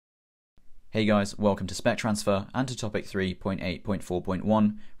Hey guys, welcome to Spec Transfer and to topic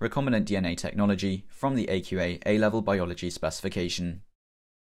 3.8.4.1 Recombinant DNA technology from the AQA A-Level Biology specification.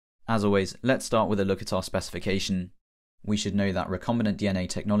 As always, let's start with a look at our specification. We should know that recombinant DNA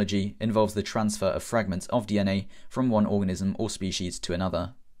technology involves the transfer of fragments of DNA from one organism or species to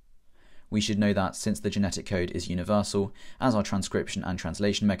another. We should know that since the genetic code is universal, as are transcription and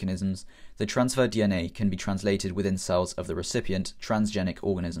translation mechanisms, the transferred DNA can be translated within cells of the recipient transgenic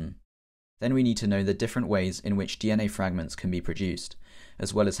organism. Then we need to know the different ways in which DNA fragments can be produced,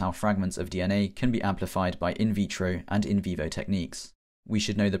 as well as how fragments of DNA can be amplified by in vitro and in vivo techniques. We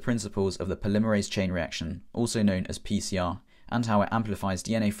should know the principles of the polymerase chain reaction, also known as PCR, and how it amplifies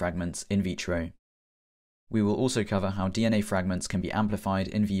DNA fragments in vitro. We will also cover how DNA fragments can be amplified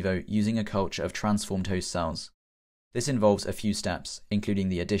in vivo using a culture of transformed host cells. This involves a few steps, including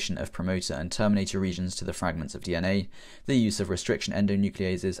the addition of promoter and terminator regions to the fragments of DNA, the use of restriction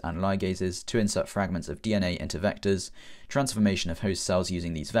endonucleases and ligases to insert fragments of DNA into vectors, transformation of host cells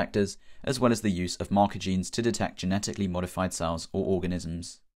using these vectors, as well as the use of marker genes to detect genetically modified cells or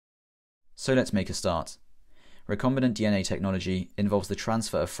organisms. So let's make a start. Recombinant DNA technology involves the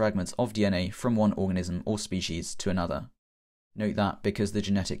transfer of fragments of DNA from one organism or species to another. Note that because the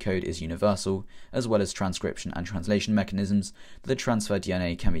genetic code is universal, as well as transcription and translation mechanisms, the transferred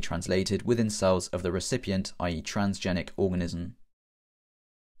DNA can be translated within cells of the recipient, i.e. transgenic organism.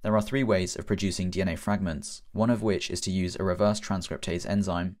 There are three ways of producing DNA fragments, one of which is to use a reverse transcriptase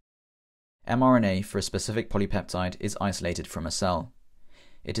enzyme. mRNA for a specific polypeptide is isolated from a cell.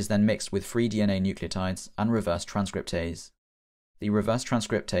 It is then mixed with free DNA nucleotides and reverse transcriptase. The reverse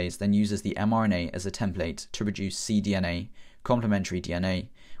transcriptase then uses the mRNA as a template to produce cDNA, complementary DNA,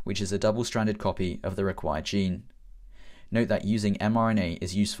 which is a double-stranded copy of the required gene. Note that using mRNA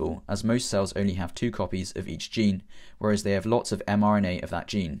is useful as most cells only have 2 copies of each gene, whereas they have lots of mRNA of that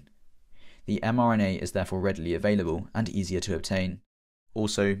gene. The mRNA is therefore readily available and easier to obtain.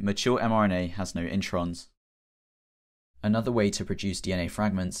 Also, mature mRNA has no introns. Another way to produce DNA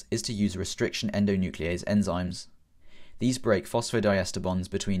fragments is to use restriction endonuclease enzymes. These break phosphodiester bonds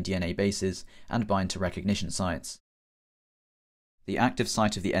between DNA bases and bind to recognition sites. The active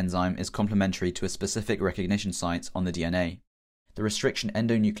site of the enzyme is complementary to a specific recognition site on the DNA. The restriction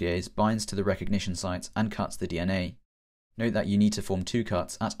endonuclease binds to the recognition site and cuts the DNA. Note that you need to form 2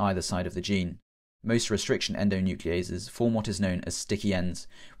 cuts at either side of the gene. Most restriction endonucleases form what is known as sticky ends,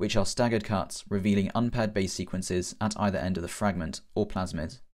 which are staggered cuts revealing unpaired base sequences at either end of the fragment or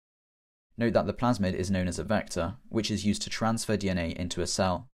plasmid. Note that the plasmid is known as a vector, which is used to transfer DNA into a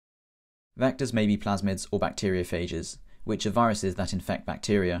cell. Vectors may be plasmids or bacteriophages, which are viruses that infect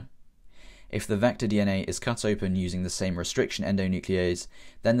bacteria. If the vector DNA is cut open using the same restriction endonuclease,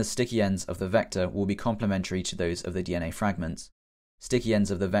 then the sticky ends of the vector will be complementary to those of the DNA fragment. Sticky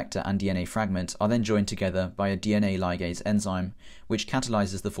ends of the vector and DNA fragment are then joined together by a DNA ligase enzyme, which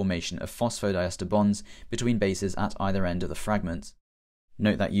catalyzes the formation of phosphodiester bonds between bases at either end of the fragment.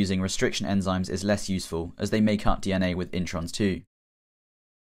 Note that using restriction enzymes is less useful, as they may cut DNA with introns too.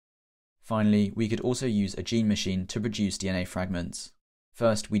 Finally, we could also use a gene machine to produce DNA fragments.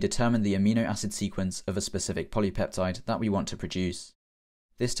 First, we determine the amino acid sequence of a specific polypeptide that we want to produce.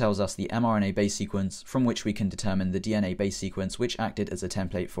 This tells us the mRNA base sequence, from which we can determine the DNA base sequence which acted as a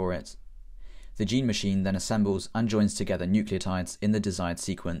template for it. The gene machine then assembles and joins together nucleotides in the desired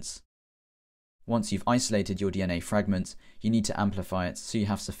sequence. Once you've isolated your DNA fragment, you need to amplify it so you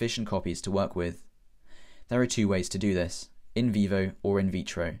have sufficient copies to work with. There are 2 ways to do this, in vivo or in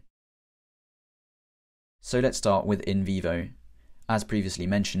vitro. So let's start with in vivo. As previously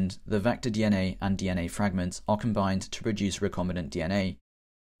mentioned, the vector DNA and DNA fragments are combined to produce recombinant DNA.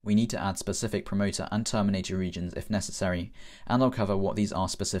 We need to add specific promoter and terminator regions if necessary, and I'll cover what these are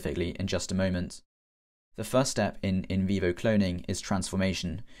specifically in just a moment. The first step in vivo cloning is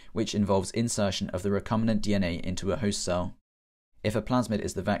transformation, which involves insertion of the recombinant DNA into a host cell. If a plasmid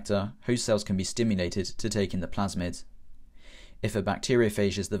is the vector, host cells can be stimulated to take in the plasmid. If a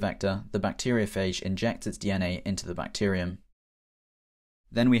bacteriophage is the vector, the bacteriophage injects its DNA into the bacterium.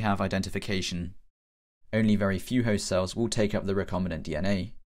 Then we have identification. Only very few host cells will take up the recombinant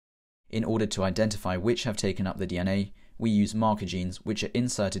DNA. In order to identify which have taken up the DNA, we use marker genes which are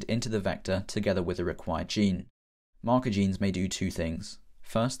inserted into the vector together with the required gene. Marker genes may do 2 things.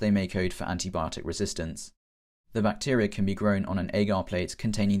 First, they may code for antibiotic resistance. The bacteria can be grown on an agar plate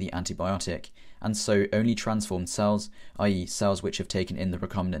containing the antibiotic, and so only transformed cells, i.e. cells which have taken in the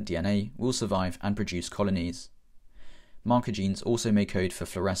recombinant DNA, will survive and produce colonies. Marker genes also may code for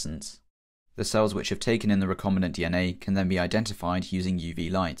fluorescence. The cells which have taken in the recombinant DNA can then be identified using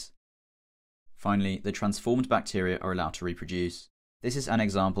UV light. Finally, the transformed bacteria are allowed to reproduce. This is an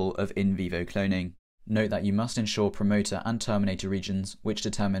example of in vivo cloning. Note that you must ensure promoter and terminator regions, which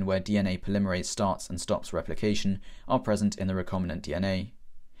determine where DNA polymerase starts and stops replication, are present in the recombinant DNA.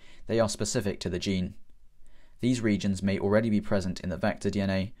 They are specific to the gene. These regions may already be present in the vector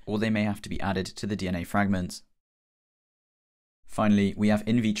DNA, or they may have to be added to the DNA fragment. Finally, we have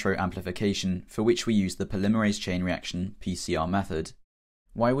in vitro amplification, for which we use the polymerase chain reaction (PCR) method.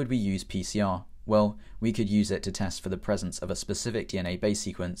 Why would we use PCR? Well, we could use it to test for the presence of a specific DNA base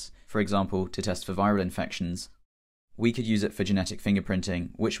sequence, for example, to test for viral infections. We could use it for genetic fingerprinting,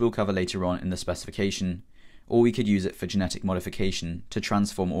 which we'll cover later on in the specification, or we could use it for genetic modification to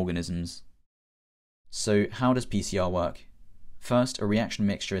transform organisms. So, how does PCR work? First, a reaction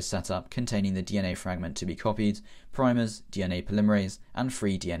mixture is set up containing the DNA fragment to be copied, primers, DNA polymerase, and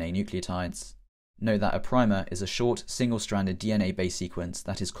free DNA nucleotides. Note that a primer is a short, single-stranded DNA base sequence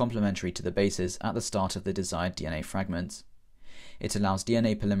that is complementary to the bases at the start of the desired DNA fragment. It allows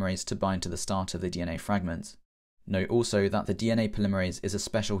DNA polymerase to bind to the start of the DNA fragment. Note also that the DNA polymerase is a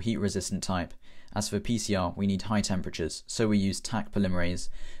special heat-resistant type. As for PCR, we need high temperatures, so we use Taq polymerase,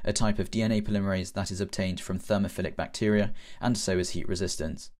 a type of DNA polymerase that is obtained from thermophilic bacteria and so is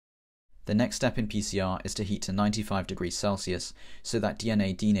heat-resistant. The next step in PCR is to heat to 95 degrees Celsius so that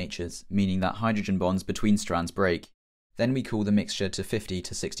DNA denatures, meaning that hydrogen bonds between strands break. Then we cool the mixture to 50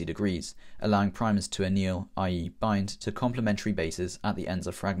 to 60 degrees, allowing primers to anneal, i.e. bind, to complementary bases at the ends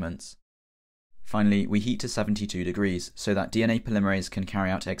of fragments. Finally, we heat to 72 degrees so that DNA polymerase can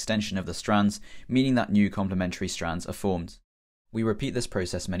carry out extension of the strands, meaning that new complementary strands are formed. We repeat this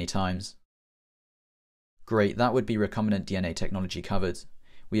process many times. Great, that would be recombinant DNA technology covered.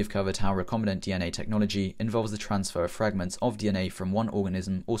 We have covered how recombinant DNA technology involves the transfer of fragments of DNA from one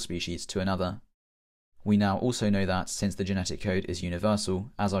organism or species to another. We now also know that, since the genetic code is universal,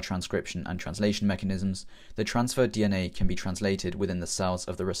 as are transcription and translation mechanisms, the transferred DNA can be translated within the cells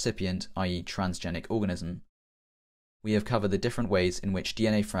of the recipient, i.e. transgenic organism. We have covered the different ways in which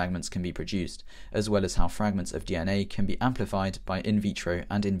DNA fragments can be produced, as well as how fragments of DNA can be amplified by in vitro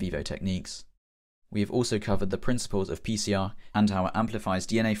and in vivo techniques. We have also covered the principles of PCR and how it amplifies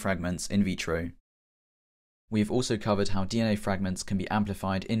DNA fragments in vitro. We have also covered how DNA fragments can be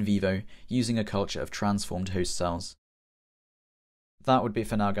amplified in vivo using a culture of transformed host cells. That would be it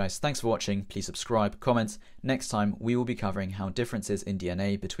for now, guys. Thanks for watching. Please subscribe, comment. Next time, we will be covering how differences in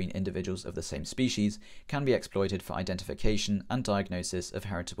DNA between individuals of the same species can be exploited for identification and diagnosis of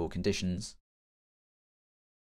heritable conditions.